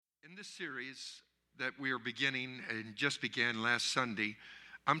this series that we are beginning and just began last Sunday,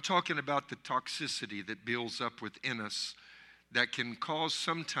 I'm talking about the toxicity that builds up within us that can cause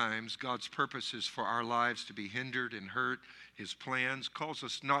sometimes God's purposes for our lives to be hindered and hurt, His plans, cause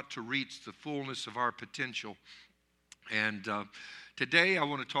us not to reach the fullness of our potential. And today I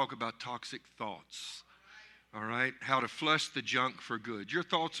want to talk about toxic thoughts, all right? How to flush the junk for good. Your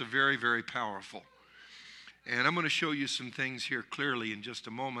thoughts are very, very powerful. And I'm going to show you some things here clearly in just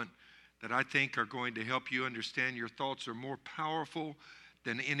a moment that I think are going to help you understand your thoughts are more powerful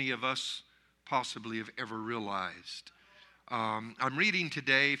than any of us possibly have ever realized. I'm reading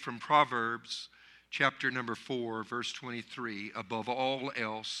today from Proverbs chapter number 4, verse 23. Above all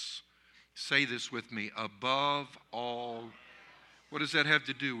else, say this with me, above all. What does that have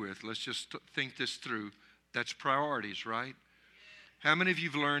to do with? Let's just think this through. That's priorities, right? How many of you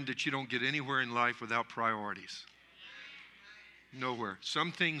have learned that you don't get anywhere in life without priorities? Nowhere.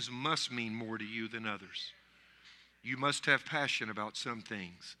 Some things must mean more to you than others. You must have passion about some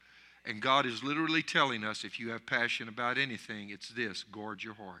things. And God is literally telling us, if you have passion about anything, it's this: guard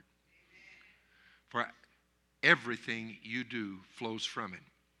your heart. For everything you do flows from it.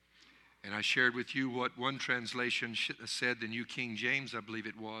 And I shared with you what one translation said, the New King James, I believe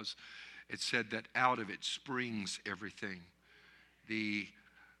it was. It said that out of it springs everything. The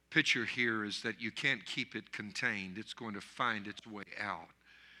picture here is that you can't keep it contained. It's going to find its way out.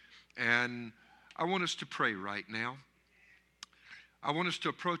 And I want us to pray right now. I want us to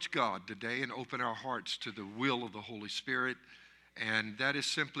approach God today and open our hearts to the will of the Holy Spirit. And that is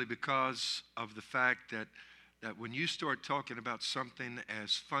simply because of the fact that when you start talking about something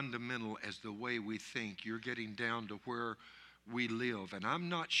as fundamental as the way we think, you're getting down to where we live. And I'm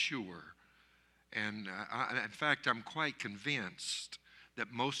not sure, and in fact, I'm quite convinced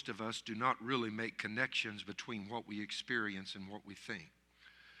that most of us do not really make connections between what we experience and what we think.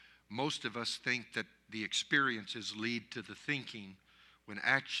 Most of us think that the experiences lead to the thinking, when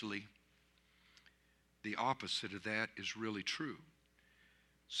actually the opposite of that is really true.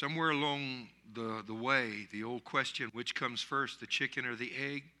 Somewhere along the way, the old question, which comes first, the chicken or the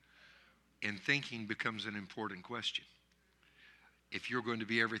egg, in thinking becomes an important question if you're going to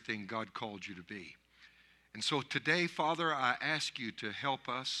be everything God called you to be. And so today, Father, I ask you to help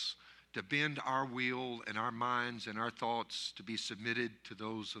us to bend our will and our minds and our thoughts to be submitted to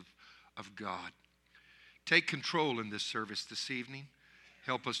those of God. Take control in this service this evening.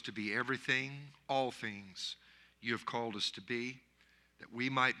 Help us to be everything, all things you have called us to be, that we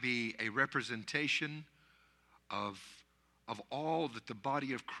might be a representation of all that the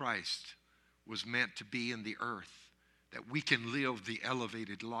body of Christ was meant to be in the earth, that we can live the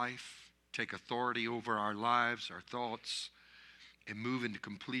elevated life, take authority over our lives, our thoughts, and move into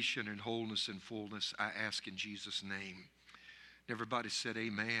completion and wholeness and fullness. I ask in Jesus' name. Everybody said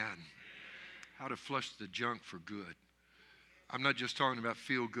amen. How to flush the junk for good. I'm not just talking about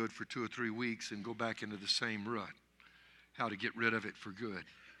feel good for 2 or 3 weeks and go back into the same rut. How to get rid of it for good.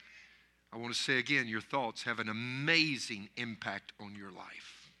 I want to say again, your thoughts have an amazing impact on your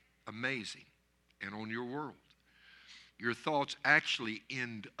life. Amazing. And on your world. Your thoughts actually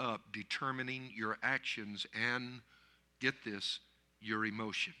end up determining your actions and, get this, your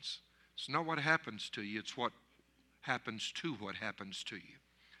emotions. It's not what happens to you, it's what happens to what happens to you.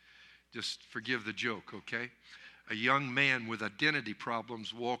 Just forgive the joke, okay? A young man with identity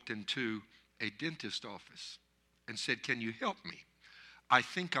problems walked into a dentist office and said, "Can you help me? I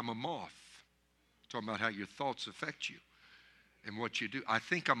think I'm a moth." Talking about how your thoughts affect you and what you do. "I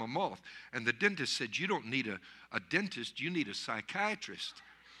think I'm a moth." And the dentist said, "You don't need a dentist, you need a psychiatrist."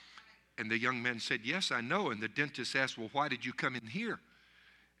 And the young man said, "Yes, I know." And the dentist asked, "Well, why did you come in here?"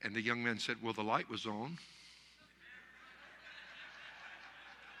 And the young man said, "Well, the light was on."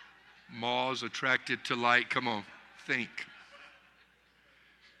 Moths attracted to light. Come on, think.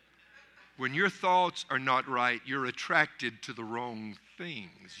 When your thoughts are not right, you're attracted to the wrong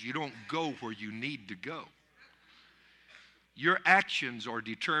things. You don't go where you need to go. Your actions are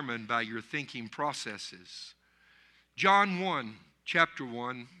determined by your thinking processes. John 1, chapter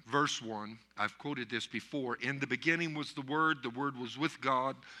 1, verse 1, I've quoted this before. In the beginning was the Word was with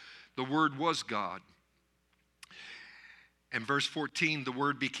God, the Word was God. And verse 14, the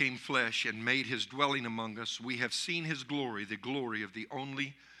Word became flesh and made His dwelling among us. We have seen His glory, the glory of the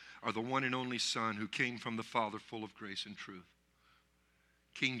one and only Son who came from the Father, full of grace and truth.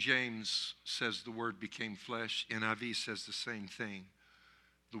 King James says the Word became flesh. NIV says the same thing.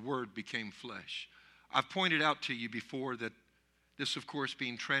 The Word became flesh. I've pointed out to you before that this, of course,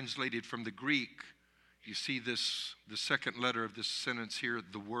 being translated from the Greek, you see this, the second letter of this sentence here,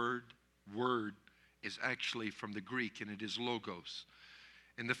 the word is actually from the Greek, and it is logos.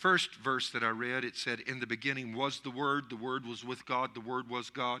 In the first verse that I read, it said, in the beginning was the Word was with God, the Word was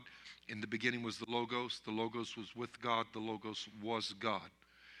God. In the beginning was the Logos was with God, the Logos was God.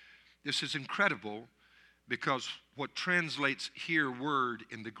 This is incredible because what translates here word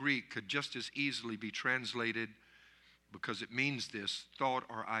in the Greek could just as easily be translated, because it means this, thought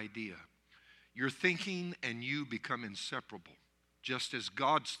or idea. Your thinking and you become inseparable, just as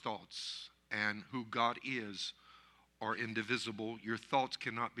God's thoughts and who God is are indivisible. Your thoughts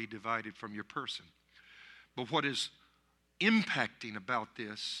cannot be divided from your person. But what is impacting about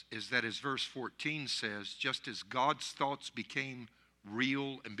this is that, as verse 14 says, just as God's thoughts became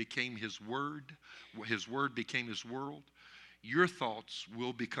real and became His Word became His world, your thoughts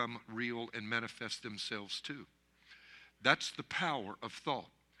will become real and manifest themselves too. That's the power of thought.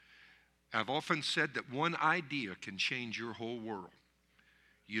 I've often said that one idea can change your whole world.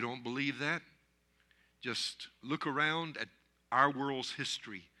 You don't believe that? Just look around at our world's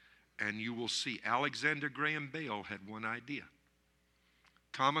history and you will see Alexander Graham Bell had one idea.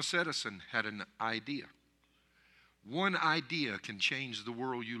 Thomas Edison had an idea. One idea can change the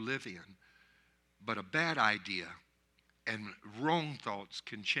world you live in, but a bad idea and wrong thoughts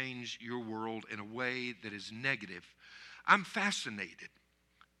can change your world in a way that is negative. I'm fascinated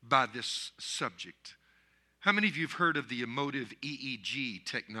by this subject. How many of you have heard of the emotive EEG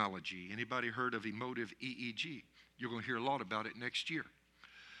technology? Anybody heard of emotive EEG? You're going to hear a lot about it next year.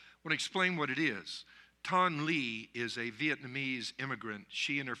 I want to explain what it is. Tan Le is a Vietnamese immigrant.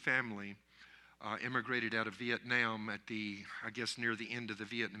 She and her family immigrated out of Vietnam at near the end of the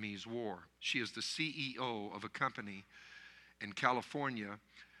Vietnamese War. She is the CEO of a company in California,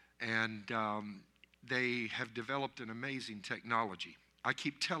 and they have developed an amazing technology. I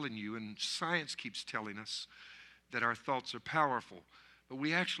keep telling you, and science keeps telling us, that our thoughts are powerful, but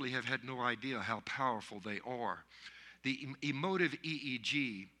we actually have had no idea how powerful they are. The emotive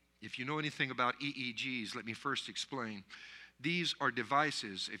EEG, if you know anything about EEGs, let me first explain. These are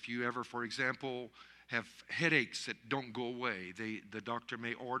devices. If you ever, for example, have headaches that don't go away, the doctor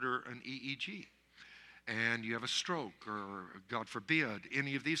may order an EEG. And you have a stroke, or God forbid,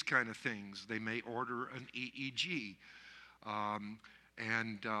 any of these kind of things, they may order an EEG.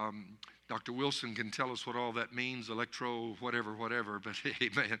 Dr. Wilson can tell us what all that means, electro, whatever, but hey,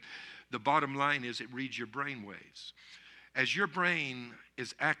 man, the bottom line is it reads your brain waves. As your brain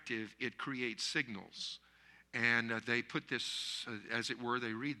is active, it creates signals. And they put this, as it were,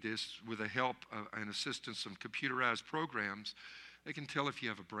 they read this with the help and assistance of computerized programs. They can tell if you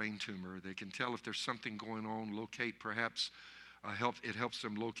have a brain tumor. They can tell if there's something going on, locate perhaps, it helps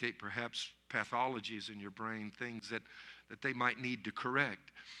them locate perhaps pathologies in your brain, things that they might need to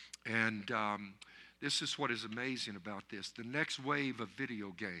correct. And this is what is amazing about this. The next wave of video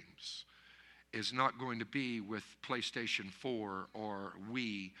games is not going to be with PlayStation 4 or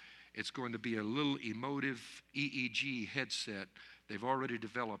Wii. It's going to be a little emotive EEG headset they've already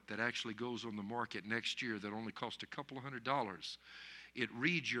developed that actually goes on the market next year that only costs a couple of $100s. It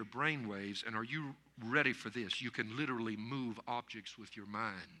reads your brain waves, and are you ready for this? You can literally move objects with your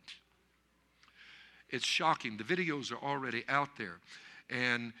mind. It's shocking. The videos are already out there.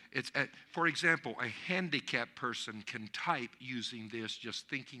 And for example, a handicapped person can type using this, just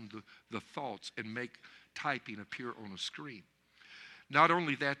thinking the thoughts, and make typing appear on a screen. Not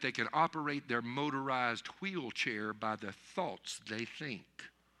only that, they can operate their motorized wheelchair by the thoughts they think.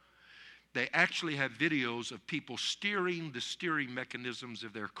 They actually have videos of people steering the steering mechanisms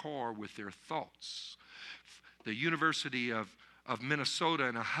of their car with their thoughts. The University of Minnesota,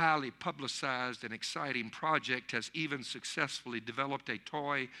 in a highly publicized and exciting project, has even successfully developed a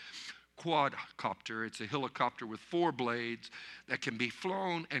toy quadcopter. It's a helicopter with 4 blades that can be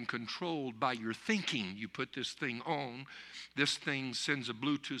flown and controlled by your thinking. You put this thing on. This thing sends a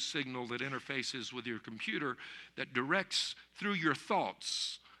Bluetooth signal that interfaces with your computer that directs through your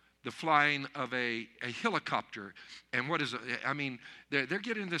thoughts the flying of a helicopter. And what is it? I mean, they're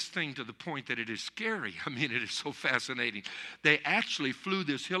getting this thing to the point that it is scary. I mean, it is so fascinating. They actually flew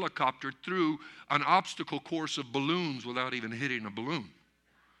this helicopter through an obstacle course of balloons without even hitting a balloon.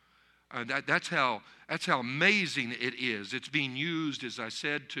 That's how amazing it is. It's being used, as I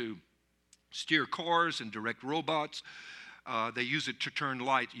said, to steer cars and direct robots. They use it to turn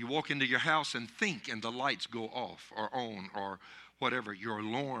light. You walk into your house and think, and the lights go off or on, or whatever, your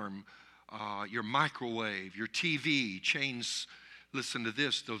alarm, your microwave, your TV, change. Listen to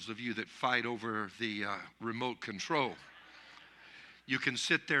this, those of you that fight over the remote control. You can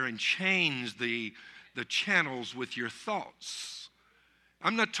sit there and change the channels with your thoughts.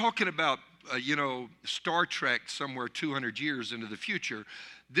 I'm not talking about, Star Trek somewhere 200 years into the future.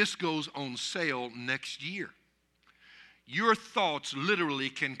 This goes on sale next year. Your thoughts literally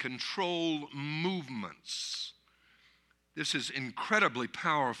can control movements. This is incredibly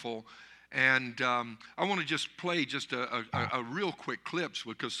powerful. And I want to just play just a real quick clips,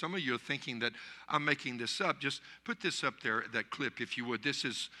 because some of you are thinking that I'm making this up. Just put this up there, that clip, if you would. This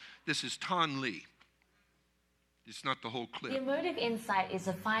is Tan Le. It's not the whole clip. The Emotive Insight is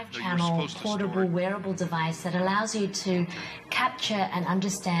a 5-channel portable wearable device that allows you to capture and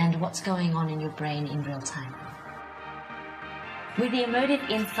understand what's going on in your brain in real time. With the Emotive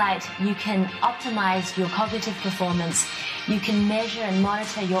Insight, you can optimize your cognitive performance, you can measure and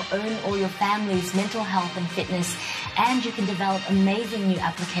monitor your own or your family's mental health and fitness, and you can develop amazing new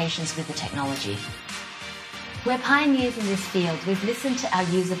applications with the technology. We're pioneers in this field. We've listened to our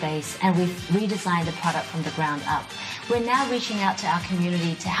user base and we've redesigned the product from the ground up. We're now reaching out to our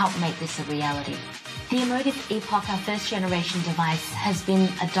community to help make this a reality. The Emotive Epoch, our first generation device, has been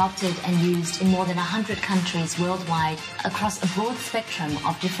adopted and used in more than 100 countries worldwide across a broad spectrum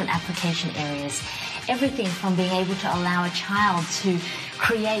of different application areas. Everything from being able to allow a child to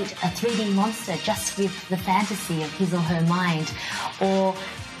create a 3D monster just with the fantasy of his or her mind, or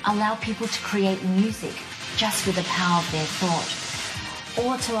allow people to create music just with the power of their thought,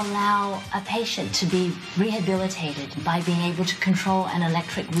 or to allow a patient to be rehabilitated by being able to control an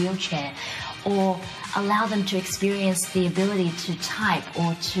electric wheelchair, or allow them to experience the ability to type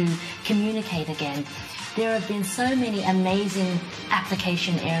or to communicate again. There have been so many amazing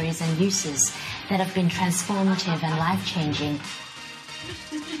application areas and uses that have been transformative and life-changing.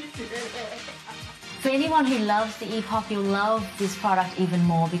 For anyone who loves the Epoch, you'll love this product even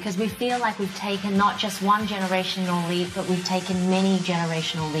more, because we feel like we've taken not just one generational leap, but we've taken many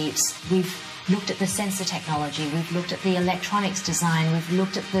generational leaps. We've looked at the sensor technology, we've looked at the electronics design, we've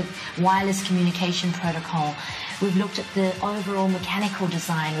looked at the wireless communication protocol, we've looked at the overall mechanical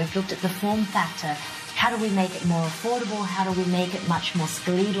design, we've looked at the form factor. How do we make it more affordable? How do we make it much more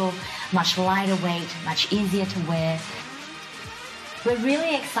skeletal, much lighter weight, much easier to wear? We're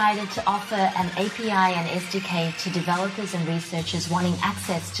really excited to offer an API and SDK to developers and researchers wanting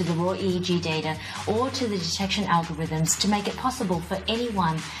access to the raw EEG data or to the detection algorithms to make it possible for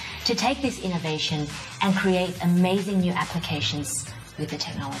anyone to take this innovation and create amazing new applications with the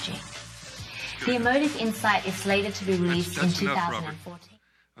technology. The Emotive Insight is slated to be released in 2014.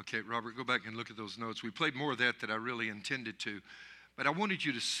 Okay, Robert, go back and look at those notes. We played more of that than I really intended to, but I wanted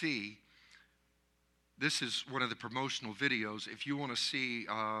you to see. This is one of the promotional videos. If you want to see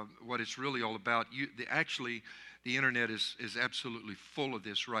what it's really all about, the internet is absolutely full of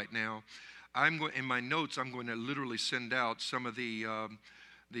this right now. In my notes, I'm going to literally send out some of the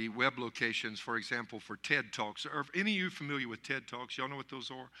web locations, for example, for TED Talks. Are any of you familiar with TED Talks? Y'all know what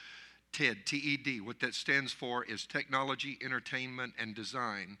those are? TED, T-E-D. What that stands for is Technology, Entertainment, and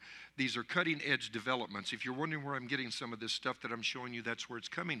Design. These are cutting-edge developments. If you're wondering where I'm getting some of this stuff that I'm showing you, that's where it's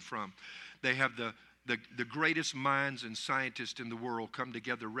coming from. They have the greatest minds and scientists in the world come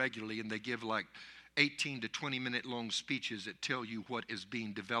together regularly, and they give like 18 to 20 minute long speeches that tell you what is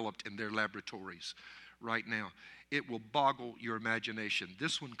being developed in their laboratories right now. It will boggle your imagination.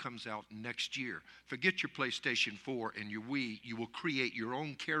 This one comes out next year. Forget your PlayStation 4 and your Wii. You will create your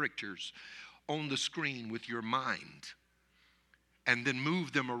own characters on the screen with your mind and then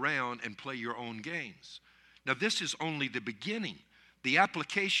move them around and play your own games. Now, this is only the beginning. The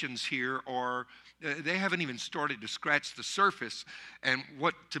applications here they haven't even started to scratch the surface. And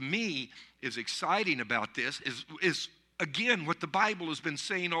what to me is exciting about this is again, what the Bible has been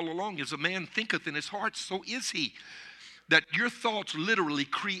saying all along is a man thinketh in his heart, so is he. That your thoughts literally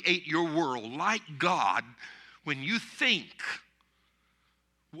create your world. Like God, when you think,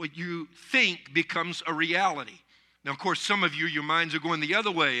 what you think becomes a reality. Now, of course, some of you, your minds are going the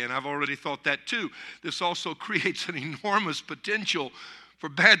other way, and I've already thought that too. This also creates an enormous potential for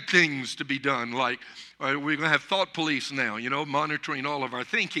bad things to be done. Like, we're going to have thought police now, monitoring all of our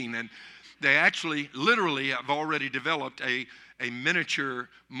thinking. And they actually, literally, have already developed a miniature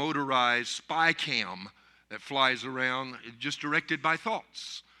motorized spy cam that flies around just directed by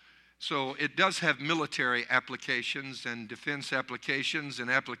thoughts. So it does have military applications and defense applications and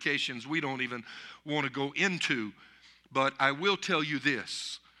applications we don't even want to go into. But I will tell you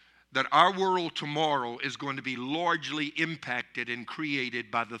this, that our world tomorrow is going to be largely impacted and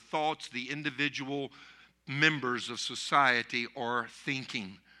created by the thoughts the individual members of society are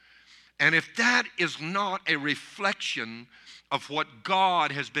thinking. And if that is not a reflection of what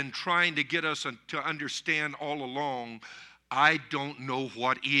God has been trying to get us to understand all along, I don't know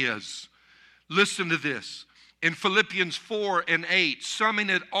what is. Listen to this. In Philippians 4 and 8, summing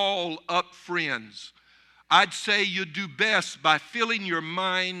it all up, friends, I'd say you do best by filling your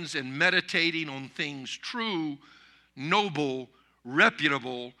minds and meditating on things true, noble,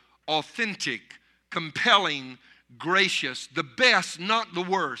 reputable, authentic, compelling, gracious, the best, not the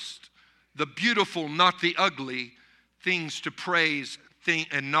worst, the beautiful, not the ugly, things to praise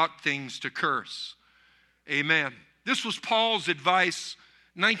and not things to curse. Amen. This was Paul's advice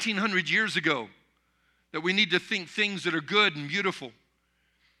 1900 years ago, that we need to think things that are good and beautiful.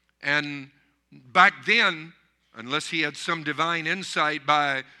 And back then, unless he had some divine insight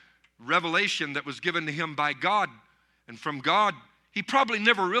by revelation that was given to him by God and from God, he probably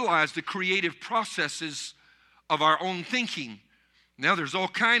never realized the creative processes of our own thinking. Now there's all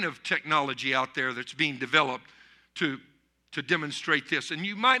kind of technology out there that's being developed to demonstrate this. And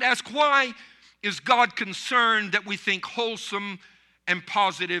you might ask, why is God concerned that we think wholesome and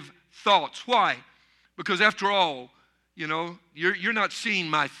positive thoughts? Why? Because after all, you know, you're not seeing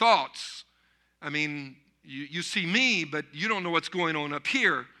my thoughts. I mean, you see me, but you don't know what's going on up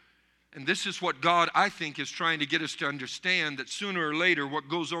here. And this is what God, I think, is trying to get us to understand, that sooner or later what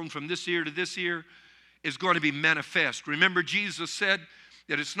goes on from this ear to this ear is going to be manifest. Remember, Jesus said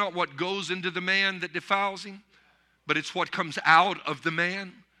that it's not what goes into the man that defiles him, but it's what comes out of the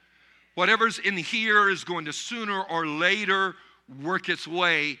man. Whatever's in here is going to sooner or later work its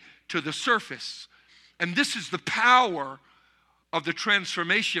way to the surface. And this is the power of the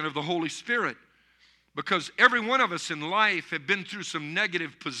transformation of the Holy Spirit. Because every one of us in life have been through some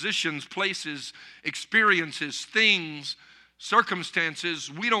negative positions, places, experiences, things,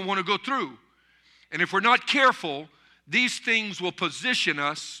 circumstances we don't want to go through. And if we're not careful, these things will position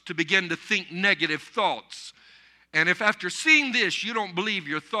us to begin to think negative thoughts. And if after seeing this, you don't believe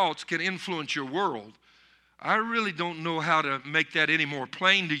your thoughts can influence your world, I really don't know how to make that any more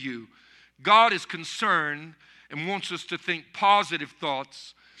plain to you. God is concerned and wants us to think positive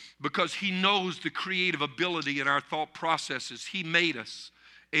thoughts because He knows the creative ability in our thought processes. He made us.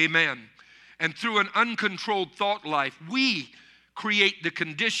 Amen. And through an uncontrolled thought life, we create the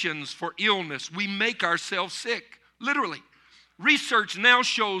conditions for illness. We make ourselves sick, literally. Research now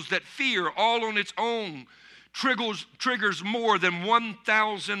shows that fear, all on its own, triggers more than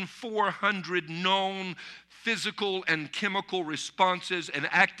 1,400 known physical and chemical responses and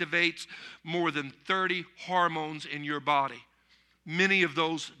activates more than 30 hormones in your body. Many of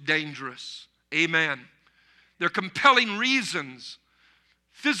those dangerous. Amen. They're compelling reasons,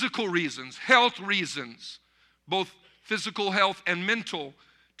 physical reasons, health reasons, both physical health and mental,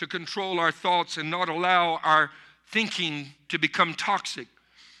 to control our thoughts and not allow our thinking to become toxic.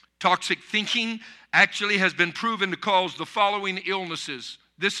 Toxic thinking actually has been proven to cause the following illnesses.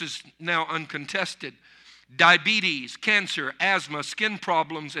 This is now uncontested. Diabetes, cancer, asthma, skin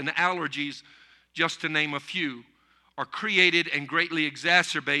problems, and allergies, just to name a few, are created and greatly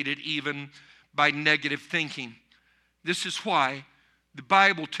exacerbated even by negative thinking. This is why the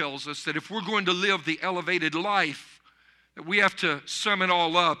Bible tells us that if we're going to live the elevated life, that we have to sum it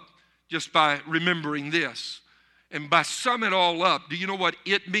all up just by remembering this. And by sum it all up, do you know what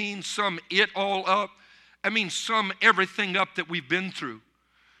it means, sum it all up? I mean, sum everything up that we've been through.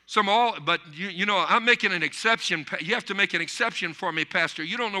 But you know, I'm making an exception. You have to make an exception for me, Pastor.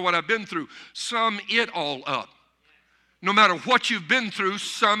 You don't know what I've been through. Sum it all up. No matter what you've been through,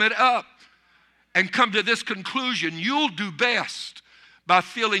 sum it up. And come to this conclusion: you'll do best by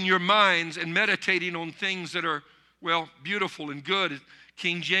filling your minds and meditating on things that are, well, beautiful and good.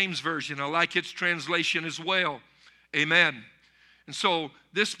 King James Version, I like its translation as well. Amen. And so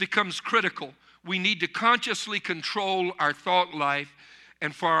this becomes critical. We need to consciously control our thought life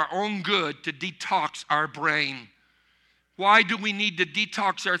and for our own good to detox our brain. Why do we need to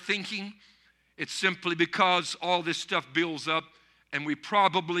detox our thinking? It's simply because all this stuff builds up and we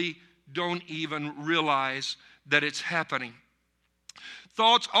probably don't even realize that it's happening.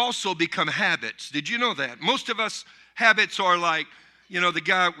 Thoughts also become habits. Did you know that? Most of us, habits are like, you know, the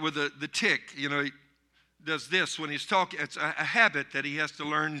guy with the tick, you know, he does this when he's talking. It's a habit that he has to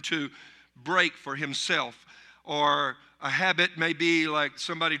learn to break for himself. Or a habit may be like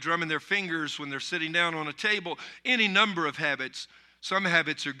somebody drumming their fingers when they're sitting down on a table. Any number of habits. Some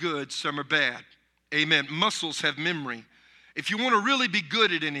habits are good, some are bad. Amen. Muscles have memory. If you want to really be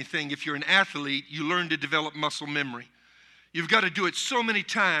good at anything, if you're an athlete, you learn to develop muscle memory. You've got to do it so many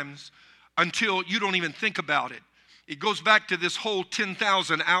times until you don't even think about it. It goes back to this whole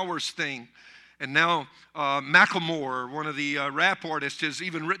 10,000 hours thing. And now Macklemore, one of the rap artists, has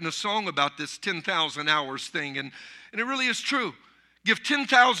even written a song about this 10,000 hours thing. And it really is true. Give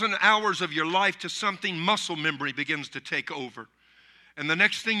 10,000 hours of your life to something, muscle memory begins to take over. And the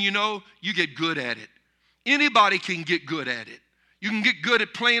next thing you know, you get good at it. Anybody can get good at it. You can get good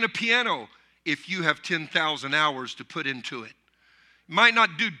at playing a piano if you have 10,000 hours to put into it. You might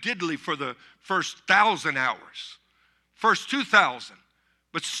not do diddly for the first 1,000 hours, First 2,000,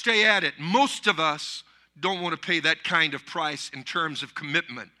 but stay at it. Most of us don't want to pay that kind of price in terms of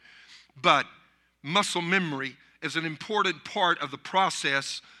commitment. But muscle memory is an important part of the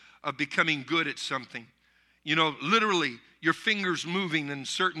process of becoming good at something. You know, literally, your fingers moving in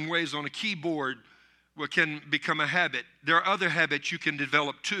certain ways on a keyboard can become a habit. There are other habits you can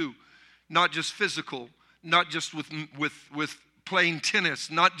develop too, not just physical, not just with playing tennis,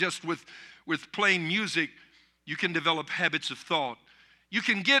 not just with playing music. You can develop habits of thought. You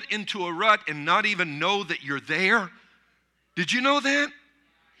can get into a rut and not even know that you're there. Did you know that?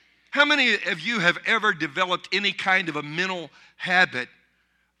 How many of you have ever developed any kind of a mental habit,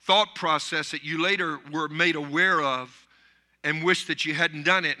 thought process that you later were made aware of and wish that you hadn't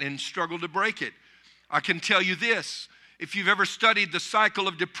done it and struggled to break it? I can tell you this. If you've ever studied the cycle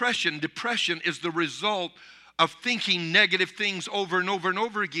of depression, depression is the result of thinking negative things over and over and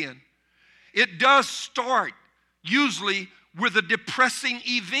over again. It does start usually with a depressing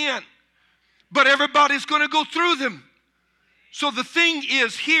event, but everybody's going to go through them. So the thing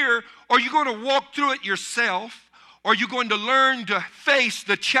is here, are you going to walk through it yourself? Or are you going to learn to face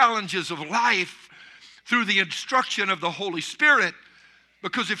the challenges of life through the instruction of the Holy Spirit?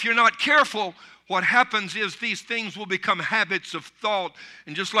 Because if you're not careful, what happens is these things will become habits of thought.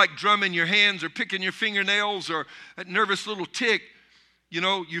 And just like drumming your hands or picking your fingernails or a nervous little tick, you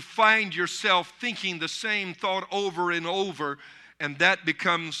know, you find yourself thinking the same thought over and over, and that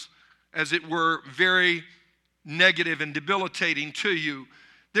becomes, as it were, very negative and debilitating to you.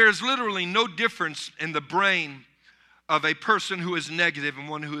 There's literally no difference in the brain of a person who is negative and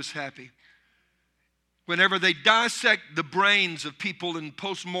one who is happy. Whenever they dissect the brains of people in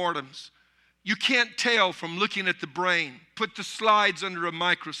postmortems, you can't tell from looking at the brain. Put the slides under a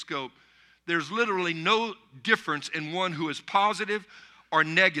microscope. There's literally no difference in one who is positive or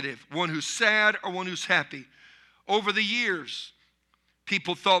negative, one who's sad or one who's happy. Over the years,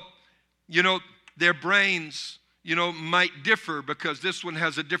 people thought, you know, their brains, you know, might differ because this one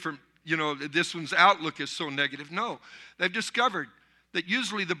has a different, you know, this one's outlook is so negative. No, they've discovered that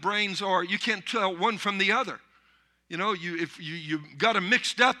usually the brains are, you can't tell one from the other. You know, if you got them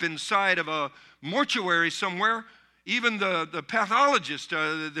mixed up inside of a mortuary somewhere, even the pathologist,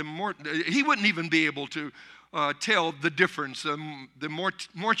 he wouldn't even be able to tell the difference. The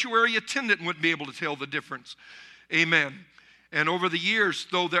mortuary attendant wouldn't be able to tell the difference. Amen. And over the years,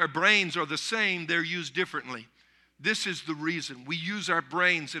 though their brains are the same, they're used differently. This is the reason. We use our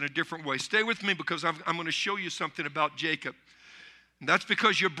brains in a different way. Stay with me because I'm going to show you something about Jacob. And that's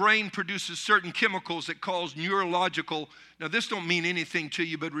because your brain produces certain chemicals that cause neurological. Now, this don't mean anything to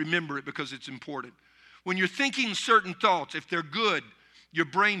you, but remember it because it's important. When you're thinking certain thoughts, if they're good, your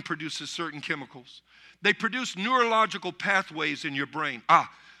brain produces certain chemicals. They produce neurological pathways in your brain.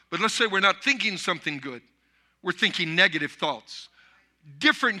 But let's say we're not thinking something good. We're thinking negative thoughts.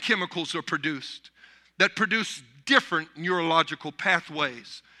 Different chemicals are produced that produce different neurological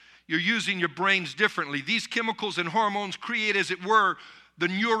pathways. You're using your brains differently. These chemicals and hormones create, as it were, the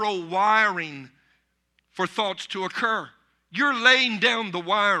neural wiring for thoughts to occur. You're laying down the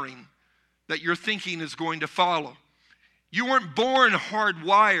wiring that your thinking is going to follow. You weren't born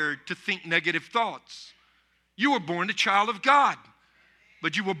hardwired to think negative thoughts. You were born a child of God,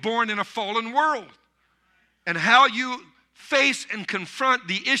 but you were born in a fallen world. And how you face and confront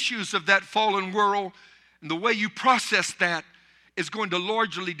the issues of that fallen world and the way you process that is going to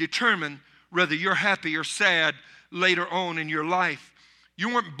largely determine whether you're happy or sad later on in your life.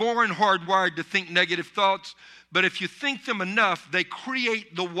 You weren't born hardwired to think negative thoughts, but if you think them enough, they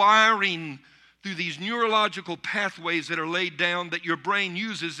create the wiring through these neurological pathways that are laid down that your brain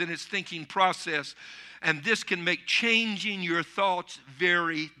uses in its thinking process. And this can make changing your thoughts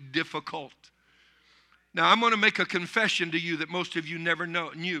very difficult. Now, I'm going to make a confession to you that most of you never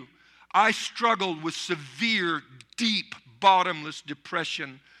knew. I struggled with severe, deep, bottomless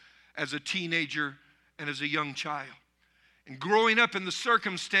depression as a teenager and as a young child. And growing up in the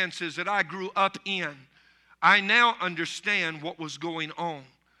circumstances that I grew up in, I now understand what was going on.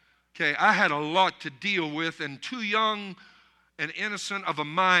 Okay, I had a lot to deal with and too young and innocent of a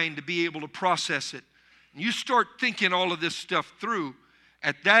mind to be able to process it. And you start thinking all of this stuff through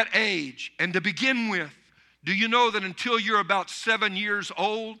at that age. And to begin with, do you know that until you're about 7 years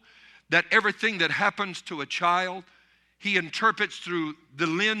old, that everything that happens to a child, he interprets through the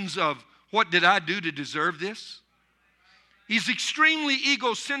lens of, what did I do to deserve this? He's extremely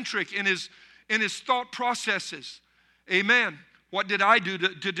egocentric in his thought processes. Amen. What did I do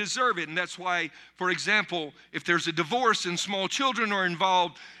to deserve it? And that's why, for example, if there's a divorce and small children are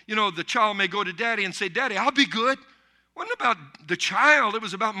involved, you know, the child may go to daddy and say, Daddy, I'll be good. It wasn't about the child. It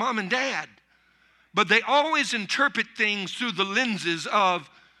was about mom and dad. but they always interpret things through the lenses of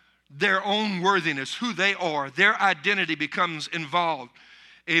their own worthiness, who they are. Their identity becomes involved.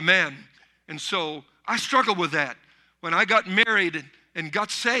 Amen. And so I struggled with that. When I got married and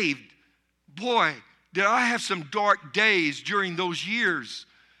got saved, boy, did I have some dark days during those years.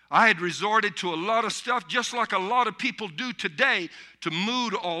 I had resorted to a lot of stuff, just like a lot of people do today, to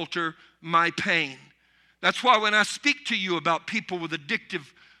mood alter my pain. That's why when I speak to you about people with addictive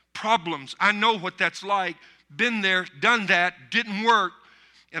problems, I know what that's like. Been there, done that, didn't work.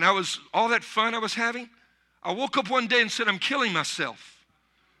 And all that fun I was having, I woke up one day and said, I'm killing myself.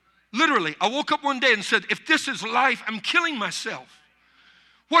 Literally, I woke up one day and said, if this is life, I'm killing myself.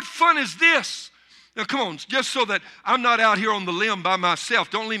 What fun is this? Now, come on, just so that I'm not out here on the limb by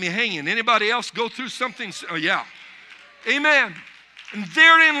myself. Don't leave me hanging. Anybody else go through something? Oh, yeah. Amen. And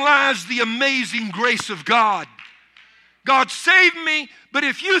therein lies the amazing grace of God. God saved me, but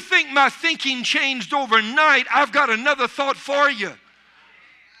if you think my thinking changed overnight, I've got another thought for you.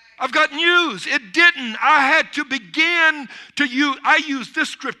 I've got news. It didn't. I had to begin to use, I used this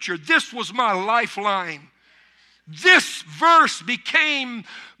scripture. This was my lifeline. This verse became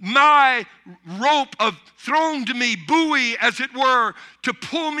my rope of thrown to me, buoy as it were, to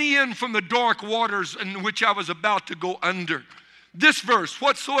pull me in from the dark waters in which I was about to go under. This verse,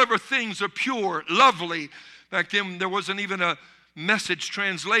 whatsoever things are pure, lovely. Back then there wasn't even a Message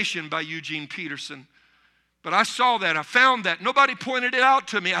translation by Eugene Peterson. But I saw that. I found that. Nobody pointed it out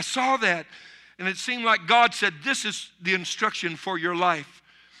to me. I saw that. And it seemed like God said, this is the instruction for your life.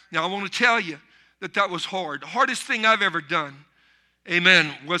 Now, I want to tell you that was hard. The hardest thing I've ever done,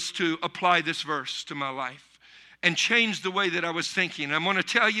 amen, was to apply this verse to my life and change the way that I was thinking. I'm going to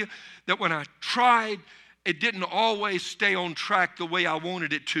tell you that when I tried, it didn't always stay on track the way I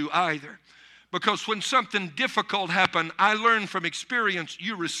wanted it to either. Because when something difficult happened, I learned from experience,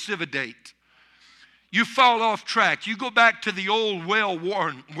 you recidivate. You fall off track. You go back to the old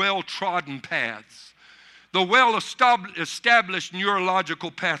well-worn, well-trodden paths, the well-established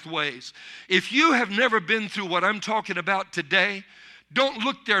neurological pathways. If you have never been through what I'm talking about today, don't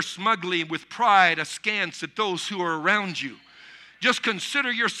look there smugly with pride askance at those who are around you. Just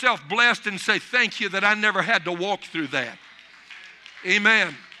consider yourself blessed and say, thank you that I never had to walk through that.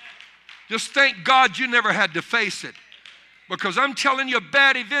 Amen. Just thank God you never had to face it. Because I'm telling you, a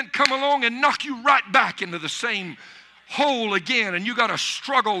bad event come along and knock you right back into the same hole again. And you got to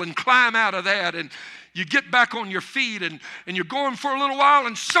struggle and climb out of that. And you get back on your feet and you're going for a little while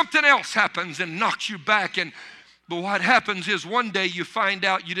and something else happens and knocks you back. But what happens is one day you find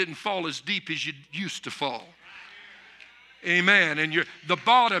out you didn't fall as deep as you used to fall. Amen. And the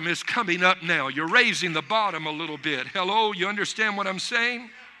bottom is coming up now. You're raising the bottom a little bit. Hello, you understand what I'm saying?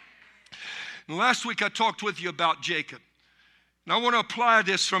 And last week I talked with you about Jacob. And I want to apply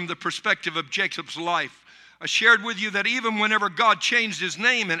this from the perspective of Jacob's life. I shared with you that even whenever God changed his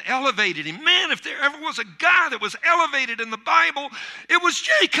name and elevated him, man, if there ever was a guy that was elevated in the Bible, it was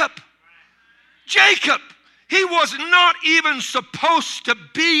Jacob. Jacob. He was not even supposed to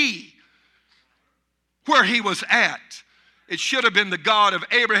be where he was at. It should have been the God of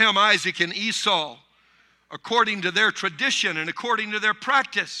Abraham, Isaac, and Esau, according to their tradition and according to their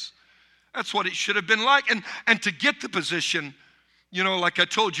practice. That's what it should have been like. And to get the position, you know, like I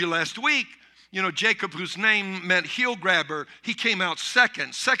told you last week, you know, Jacob, whose name meant heel grabber, he came out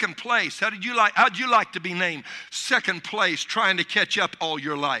second place. How'd you like to be named? Second place, trying to catch up all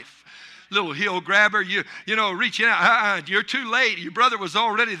your life. Little heel grabber, you know, reaching out. You're too late. Your brother was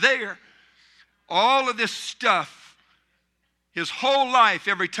already there. All of this stuff. His whole life,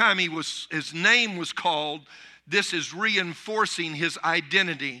 every time his name was called, this is reinforcing his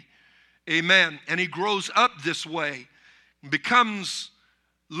identity. Amen. And he grows up this way, becomes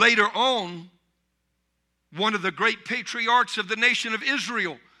later on one of the great patriarchs of the nation of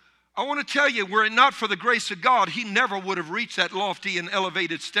Israel. I want to tell you, were it not for the grace of God, he never would have reached that lofty and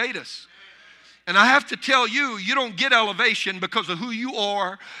elevated status. And I have to tell you, you don't get elevation because of who you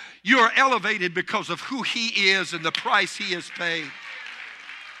are. You are elevated because of who he is and the price he has paid.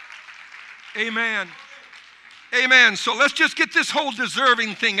 Amen. Amen. So let's just get this whole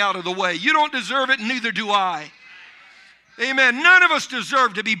deserving thing out of the way. You don't deserve it, neither do I. Amen. None of us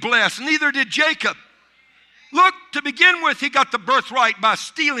deserve to be blessed, neither did Jacob. Look, to begin with, he got the birthright by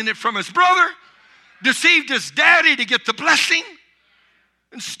stealing it from his brother, deceived his daddy to get the blessing,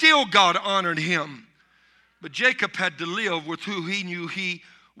 and still God honored him. But Jacob had to live with who he knew he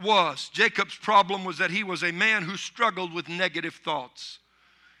was. Jacob's problem was that he was a man who struggled with negative thoughts.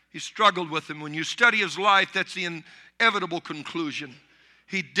 He struggled with them. When you study his life, that's the inevitable conclusion.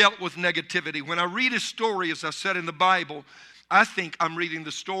 He dealt with negativity. When I read his story, as I said in the Bible, I think I'm reading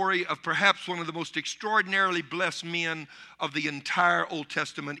the story of perhaps one of the most extraordinarily blessed men of the entire Old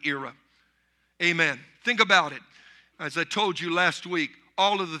Testament era. Amen. Think about it. As I told you last week,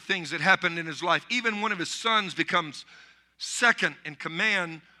 all of the things that happened in his life, even one of his sons becomes second in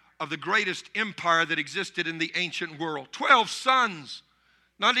command of the greatest empire that existed in the ancient world. 12 sons,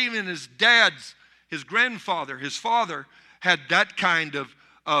 not even his dad's, his grandfather, his father had that kind of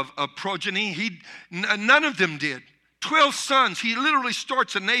progeny. None of them did. 12 sons. He literally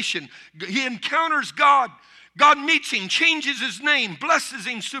starts a nation. He encounters God. God meets him, changes his name, blesses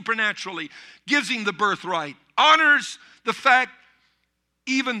him supernaturally, gives him the birthright, honors the fact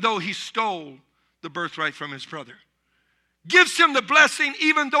even though he stole the birthright from his brother. Gives him the blessing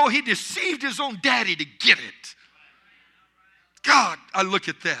even though he deceived his own daddy to get it. God, I look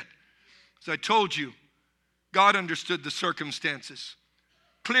at that. As I told you, God understood the circumstances.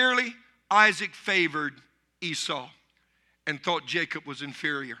 Clearly, Isaac favored Esau and thought Jacob was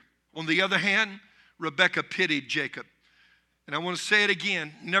inferior. On the other hand, Rebekah pitied Jacob. And I want to say it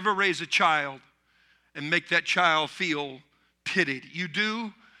again, never raise a child and make that child feel pitied. You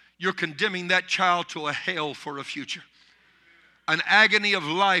do, you're condemning that child to a hell for a future. An agony of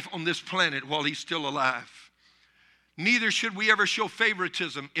life on this planet while he's still alive. Neither should we ever show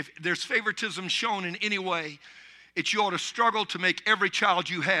favoritism. If there's favoritism shown in any way, it's you ought to struggle to make every child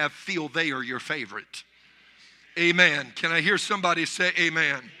you have feel they are your favorite. Amen. Can I hear somebody say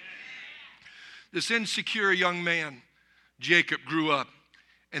amen? This insecure young man, Jacob, grew up,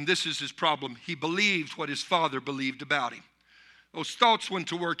 and this is his problem. He believed what his father believed about him. Those thoughts went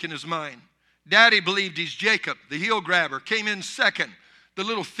to work in his mind. Daddy believed he's Jacob, the heel grabber, came in second, the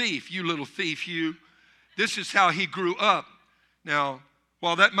little thief, you. This is how he grew up. Now,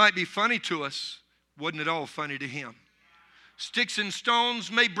 while that might be funny to us, wasn't it all funny to him? Sticks and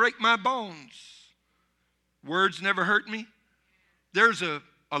stones may break my bones. Words never hurt me. There's a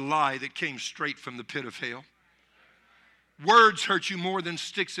lie that came straight from the pit of hell. Words hurt you more than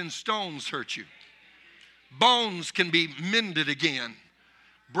sticks and stones hurt you. Bones can be mended again.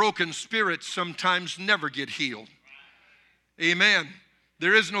 Broken spirits sometimes never get healed. Amen.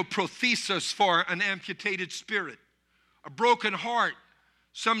 There is no prothesis for an amputated spirit. A broken heart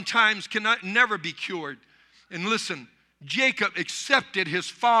sometimes cannot never be cured. And listen, Jacob accepted his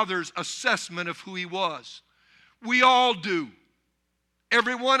father's assessment of who he was. We all do.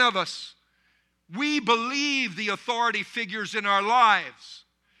 Every one of us. We believe the authority figures in our lives.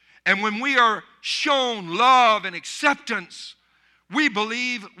 And when we are shown love and acceptance, we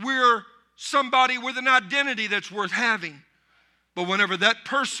believe we're somebody with an identity that's worth having. But whenever that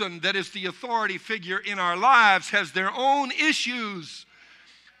person that is the authority figure in our lives has their own issues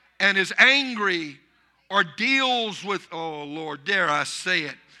and is angry or deals with, oh Lord, dare I say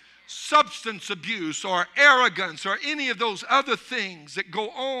it, substance abuse or arrogance or any of those other things that go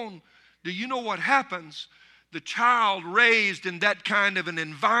on, do you know what happens? The child raised in that kind of an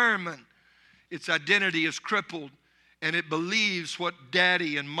environment, its identity is crippled and it believes what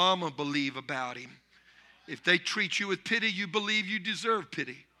daddy and mama believe about him. If they treat you with pity, you believe you deserve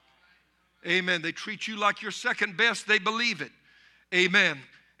pity. Amen. They treat you like you're second best, they believe it. Amen.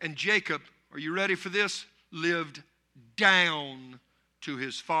 And Jacob, are you ready for this? Lived down to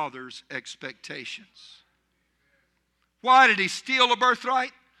his father's expectations. Why did he steal a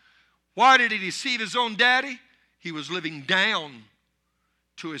birthright? Why did he deceive his own daddy? He was living down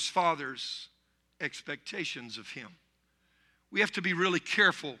to his father's expectations of him. We have to be really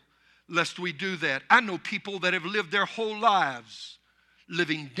careful lest we do that. I know people that have lived their whole lives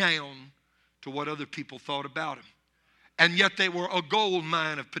living down to what other people thought about them. And yet they were a gold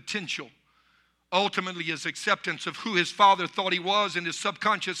mine of potential. Ultimately, his acceptance of who his father thought he was and his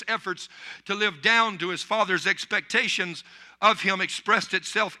subconscious efforts to live down to his father's expectations of him expressed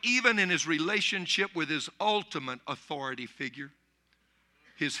itself even in his relationship with his ultimate authority figure,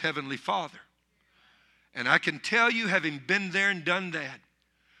 his heavenly Father. And I can tell you, having been there and done that,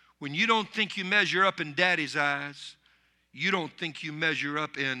 when you don't think you measure up in daddy's eyes, you don't think you measure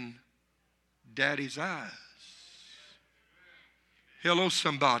up in daddy's eyes. Hello,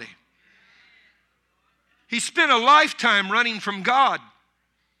 somebody. He spent a lifetime running from God.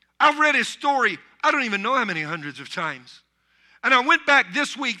 I've read his story, I don't even know how many hundreds of times. And I went back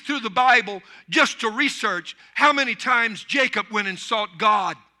this week through the Bible just to research how many times Jacob went and sought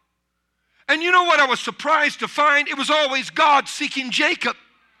God. And you know what I was surprised to find? It was always God seeking Jacob.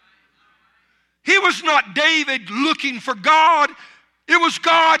 He was not David looking for God. It was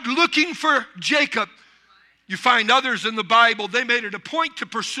God looking for Jacob. You find others in the Bible, they made it a point to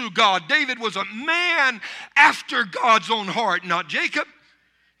pursue God. David was a man after God's own heart, not Jacob.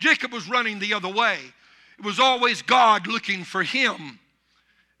 Jacob was running the other way. It was always God looking for him.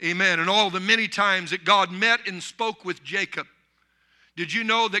 Amen. And all the many times that God met and spoke with Jacob. Did you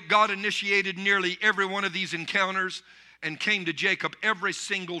know that God initiated nearly every one of these encounters and came to Jacob every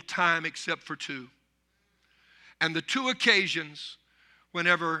single time except for two? And the two occasions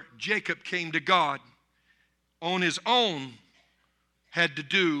whenever Jacob came to God on his own had to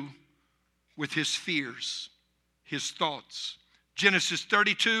do with his fears, his thoughts. Genesis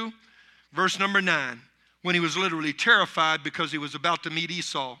 32, verse number 9. When he was literally terrified because he was about to meet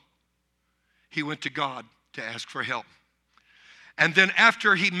Esau, he went to God to ask for help. And then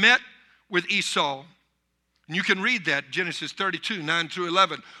after he met with Esau, and you can read that, Genesis 32, 9 through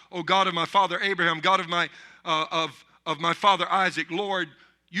 11. O God of my father Abraham, God of my father Isaac, Lord,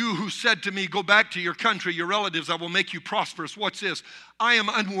 you who said to me, go back to your country, your relatives, I will make you prosperous. What's this? I am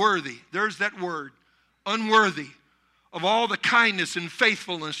unworthy. There's that word, unworthy of all the kindness and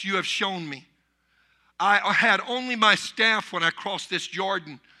faithfulness you have shown me. I had only my staff when I crossed this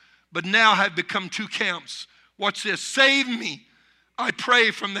Jordan, but now have become two camps. What's this? Save me, I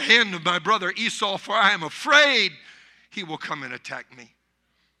pray, from the hand of my brother Esau, for I am afraid he will come and attack me.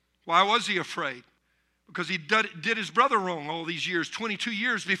 Why was he afraid? Because he did his brother wrong all these years, 22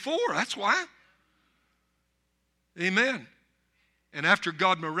 years before. That's why. Amen. And after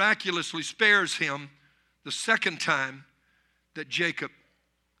God miraculously spares him, the second time that Jacob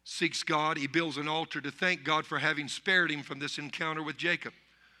seeks God, he builds an altar to thank God for having spared him from this encounter with Jacob.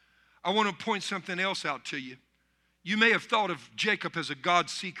 I want to point something else out to you. You may have thought of Jacob as a God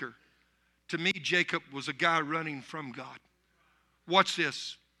seeker. To me, Jacob was a guy running from God. Watch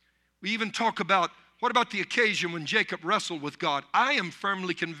this. We even talk about, what about the occasion when Jacob wrestled with God? I am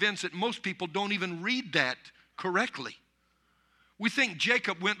firmly convinced that most people don't even read that correctly. We think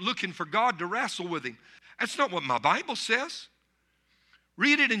Jacob went looking for God to wrestle with him. That's not what my Bible says.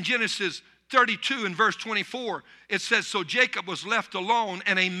 Read it in Genesis 32 and verse 24. It says, so Jacob was left alone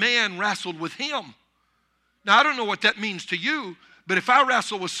and a man wrestled with him. Now, I don't know what that means to you, but if I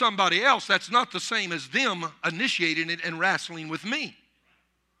wrestle with somebody else, that's not the same as them initiating it and wrestling with me.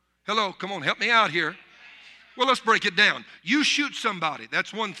 Hello, come on, help me out here. Well, let's break it down. You shoot somebody,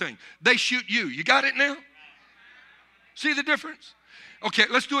 that's one thing. They shoot you. You got it now? See the difference? Okay,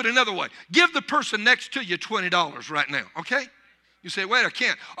 let's do it another way. Give the person next to you $20 right now, okay? You say, wait, I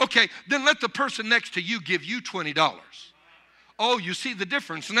can't. Okay, then let the person next to you give you $20. Oh, you see the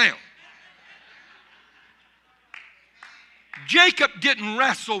difference now. Jacob didn't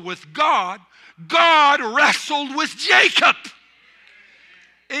wrestle with God. God wrestled with Jacob.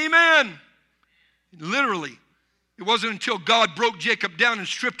 Amen. Literally, it wasn't until God broke Jacob down and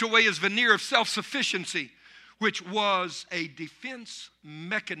stripped away his veneer of self-sufficiency, which was a defense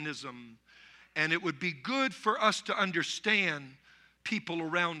mechanism. And it would be good for us to understand people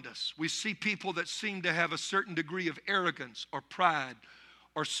around us. We see people that seem to have a certain degree of arrogance or pride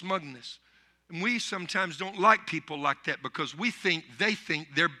or smugness. And we sometimes don't like people like that because we think they think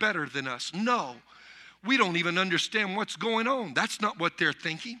they're better than us. No, we don't even understand what's going on. That's not what they're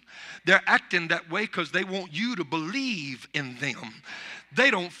thinking. They're acting that way because they want you to believe in them. They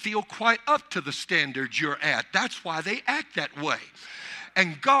don't feel quite up to the standards you're at. That's why they act that way.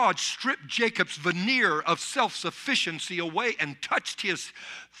 And God stripped Jacob's veneer of self-sufficiency away and touched his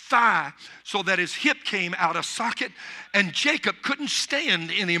thigh so that his hip came out of socket and Jacob couldn't stand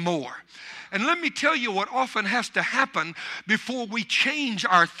anymore. And let me tell you what often has to happen before we change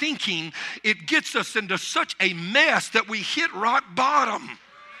our thinking. It gets us into such a mess that we hit rock bottom.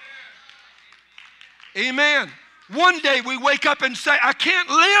 Amen. One day we wake up and say, I can't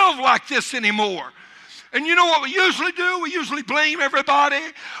live like this anymore. And you know what we usually do? We usually blame everybody,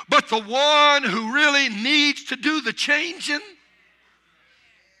 but the one who really needs to do the changing.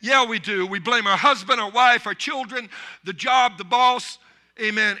 Yeah, we do. We blame our husband, our wife, our children, the job, the boss.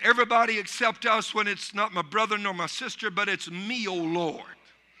 Amen. Everybody except us when it's not my brother nor my sister, but it's me, oh Lord,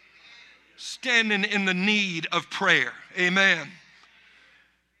 standing in the need of prayer. Amen.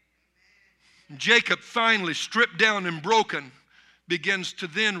 Jacob, finally stripped down and broken, begins to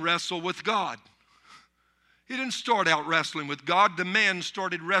then wrestle with God. He didn't start out wrestling with God. The man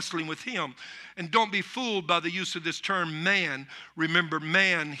started wrestling with him. And don't be fooled by the use of this term man. Remember,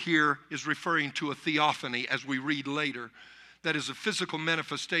 man here is referring to a theophany, as we read later. That is a physical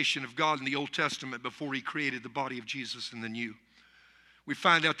manifestation of God in the Old Testament before he created the body of Jesus in the New. We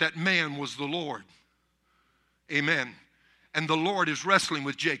find out that man was the Lord. Amen. And the Lord is wrestling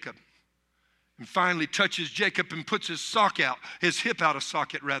with Jacob. And finally touches Jacob and puts his hip out of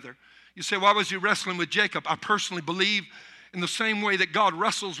socket rather. You say, why was he wrestling with Jacob? I personally believe in the same way that God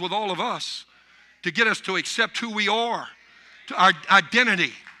wrestles with all of us to get us to accept who we are, to our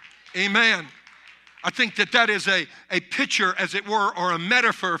identity. Amen. I think that is a picture, as it were, or a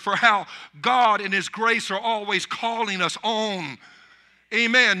metaphor for how God and His grace are always calling us on.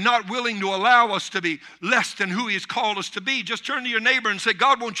 Amen. Not willing to allow us to be less than who He's called us to be. Just turn to your neighbor and say,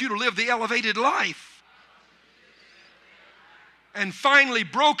 God wants you to live the elevated life. And finally,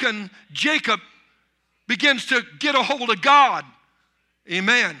 broken, Jacob begins to get a hold of God.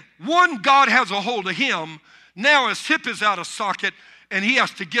 Amen. One, God has a hold of him. Now his hip is out of socket and he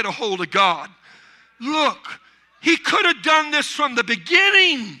has to get a hold of God. Look, he could have done this from the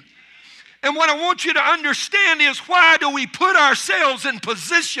beginning. And what I want you to understand is, why do we put ourselves in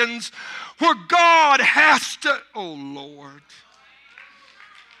positions where God has to, oh Lord,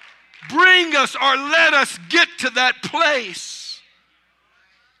 bring us or let us get to that place?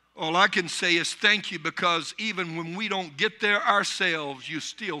 All I can say is thank you, because even when we don't get there ourselves, you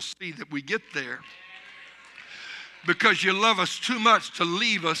still see that we get there. Because you love us too much to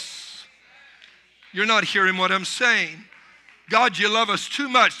leave us. You're not hearing what I'm saying. God, you love us too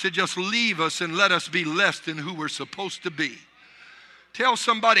much to just leave us and let us be less than who we're supposed to be. Tell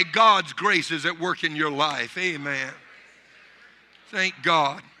somebody God's grace is at work in your life. Amen. Thank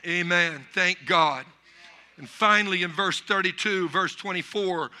God. Amen. Thank God. And finally, in verse 32, verse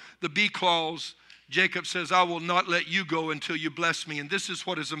 24, the B clause, Jacob says, I will not let you go until you bless me. And this is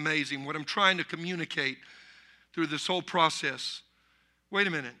what is amazing, what I'm trying to communicate through this whole process. Wait a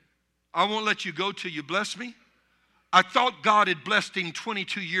minute. I won't let you go till you bless me? I thought God had blessed him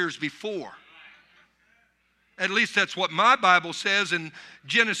 22 years before. At least that's what my Bible says in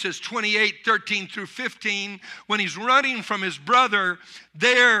Genesis 28, 13 through 15. When he's running from his brother,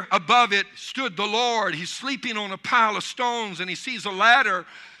 there above it stood the Lord. He's sleeping on a pile of stones and he sees a ladder,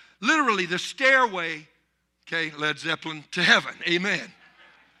 literally the stairway, okay, Led Zeppelin, to heaven. Amen.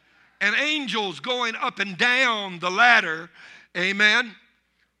 And angels going up and down the ladder, amen,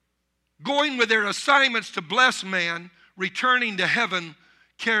 going with their assignments to bless man, returning to heaven,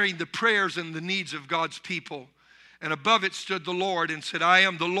 carrying the prayers and the needs of God's people. And above it stood the Lord and said, I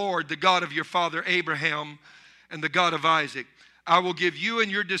am the Lord, the God of your father Abraham and the God of Isaac. I will give you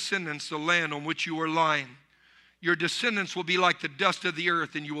and your descendants the land on which you are lying. Your descendants will be like the dust of the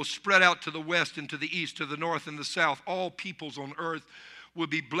earth, and you will spread out to the west and to the east, to the north and the south. All peoples on earth will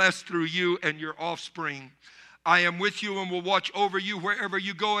be blessed through you and your offspring. I am with you and will watch over you wherever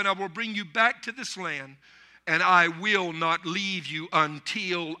you go, and I will bring you back to this land, and I will not leave you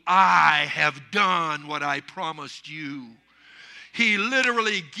until I have done what I promised you. He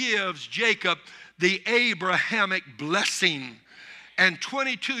literally gives Jacob the Abrahamic blessing. And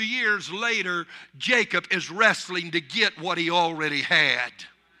 22 years later, Jacob is wrestling to get what he already had.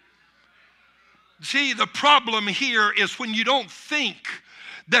 See, the problem here is when you don't think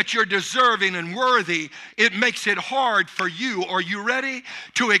that you're deserving and worthy, it makes it hard for you, are you ready,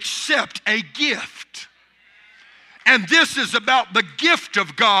 to accept a gift. And this is about the gift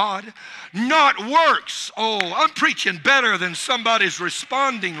of God, not works. Oh, I'm preaching better than somebody's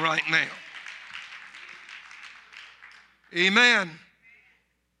responding right now. Amen.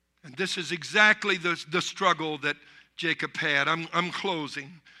 And this is exactly the struggle that Jacob had. I'm closing.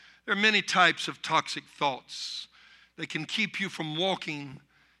 There are many types of toxic thoughts. They can keep you from walking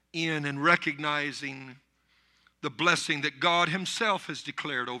in and recognizing the blessing that God himself has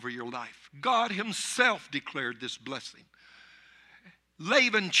declared over your life. God himself declared this blessing.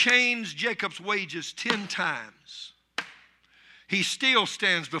 Laban changed Jacob's wages 10 times. He still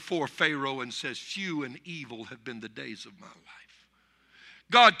stands before Pharaoh and says, few and evil have been the days of my life.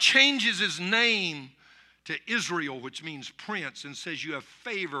 God changes his name to Israel, which means prince, and says you have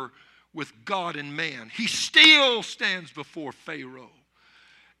favor with God and man. He still stands before Pharaoh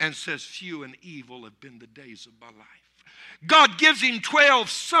and says, few and evil have been the days of my life. God gives him 12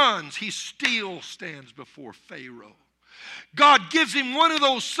 sons. He still stands before Pharaoh. God gives him one of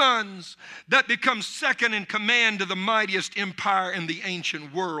those sons that becomes second in command to the mightiest empire in the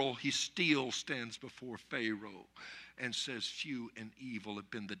ancient world. He still stands before Pharaoh and says, few and evil have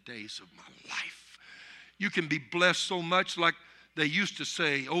been the days of my life. You can be blessed so much, like they used to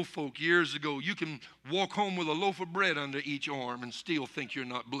say, old folk years ago, you can walk home with a loaf of bread under each arm and still think you're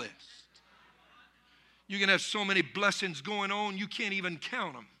not blessed. You can have so many blessings going on, you can't even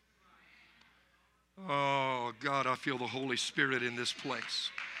count them. Oh, God, I feel the Holy Spirit in this place.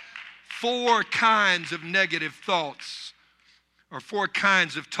 4 kinds of negative thoughts, or 4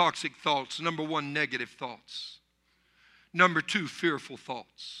 kinds of toxic thoughts. Number 1, negative thoughts. Number 2, fearful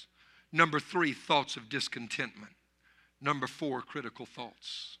thoughts. Number 3, thoughts of discontentment. Number 4, critical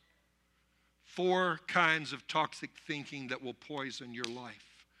thoughts. 4 kinds of toxic thinking that will poison your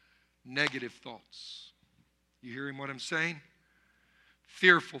life. Negative thoughts. You hearing what I'm saying?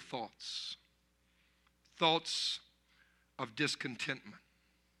 Fearful thoughts. thoughts of discontentment,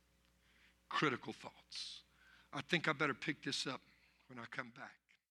 critical thoughts. I think I better pick this up when I come back.